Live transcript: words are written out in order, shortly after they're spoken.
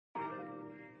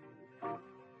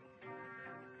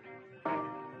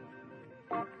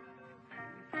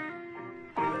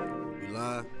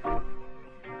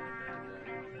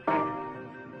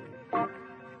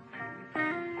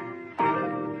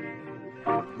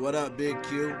What up, Big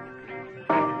Q?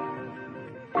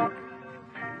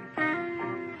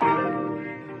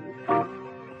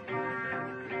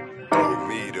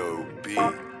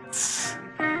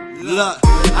 Look,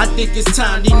 I think it's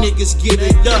time these niggas give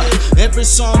it up. Every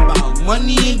song about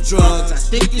money and drugs, I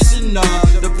think it's enough.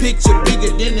 The picture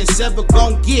bigger than it's ever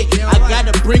gon' get. I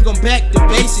gotta bring them back to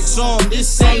basics on,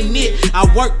 this ain't it. I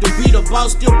work to be the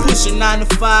boss, still pushing 9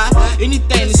 to 5.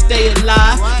 Anything to stay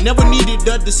alive, never needed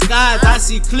a disguise. I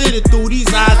see clearly through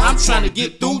these eyes. I'm trying to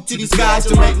get through to these guys,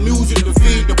 to make music to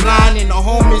feed the blind and the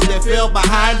homies that fell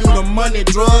behind due to money,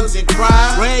 drugs, and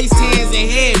crime. Raised hands and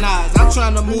head nods, I'm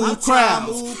trying to move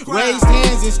crowds. Raised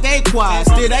hands and stay quiet,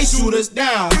 still they shoot us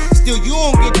down. Still you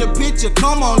don't get the picture,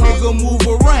 come on nigga, move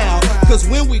around. Cause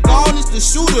when we gone, it's the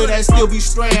shooter that still be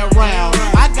straying around.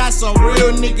 I got some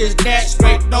real niggas that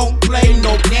straight don't play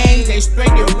no games. They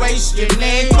straight erase your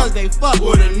name cause they fuck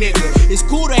with a nigga. It's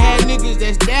cool to have niggas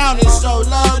that's down and show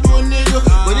love to a nigga,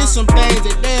 but it's some things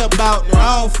that they about that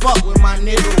I don't fuck with my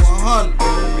nigga 100.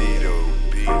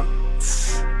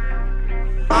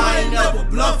 I ain't never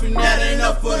bluffing, that ain't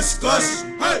up for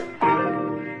discussion. Hey.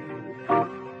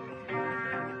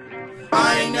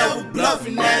 I ain't never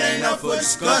bluffing, that ain't up for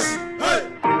discussion. Hey.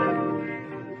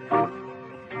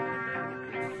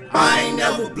 I ain't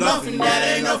never bluffing,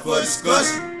 that ain't up for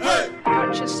discussion. Hey.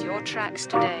 Purchase your tracks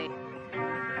today.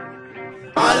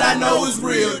 All I know is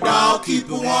real, dawg, keep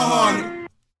it 100.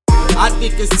 I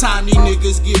think it's time these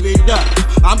niggas give it up.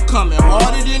 I'm coming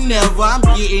harder than ever, I'm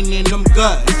getting in them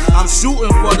guts. I'm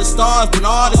shooting for the stars, but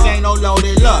all this ain't no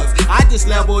loaded lux. I just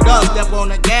leveled up, step on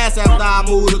the gas after I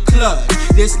move the clutch.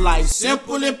 This life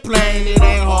simple and plain, it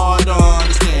ain't hard to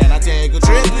understand. I take a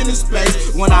trip into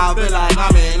space when I feel like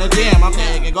I'm in a jam. I'm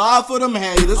thanking God for them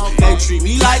haters, they treat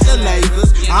me like the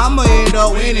Lakers. I'ma end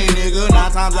up winning, nigga,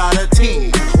 9 times out of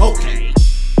 10. Okay.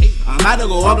 I'm about to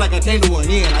go up like I came to an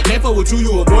end. I can't fuck with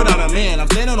you a boy, not a man. I'm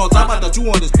standing on top, I thought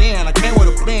you understand. I came with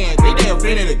a plan, they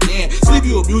offended again. Sleep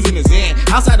you abusing the zen.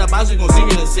 Outside the box, you gon' sing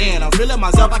in the sand. I'm feeling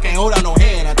myself, I can't hold out no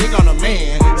hand. I think I'm the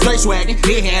man. Straight swagging,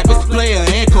 it happens. Player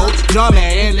and coach, drum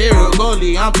man and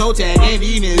lyrically. I'm toe tagging,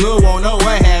 these niggas won't know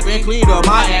what happened. Cleaned up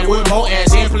my act with more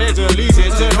ass and pledge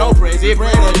allegiance to no president.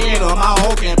 President of my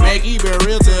whole campaign, keep it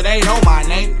real till they know my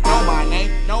name. Know my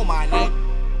name, know my name.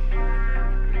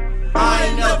 I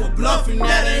ain't never bluffing,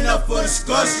 that ain't up for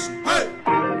discussion. Hey.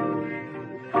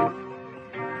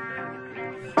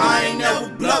 I ain't never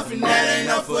bluffing, that ain't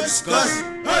up for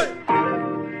discussion. Hey.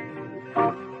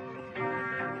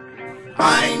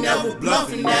 I ain't never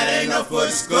bluffing, that ain't up for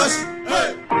discussion.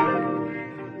 Hey.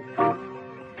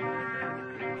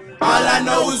 All I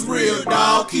know is real,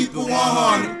 dawg, keep it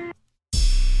 100.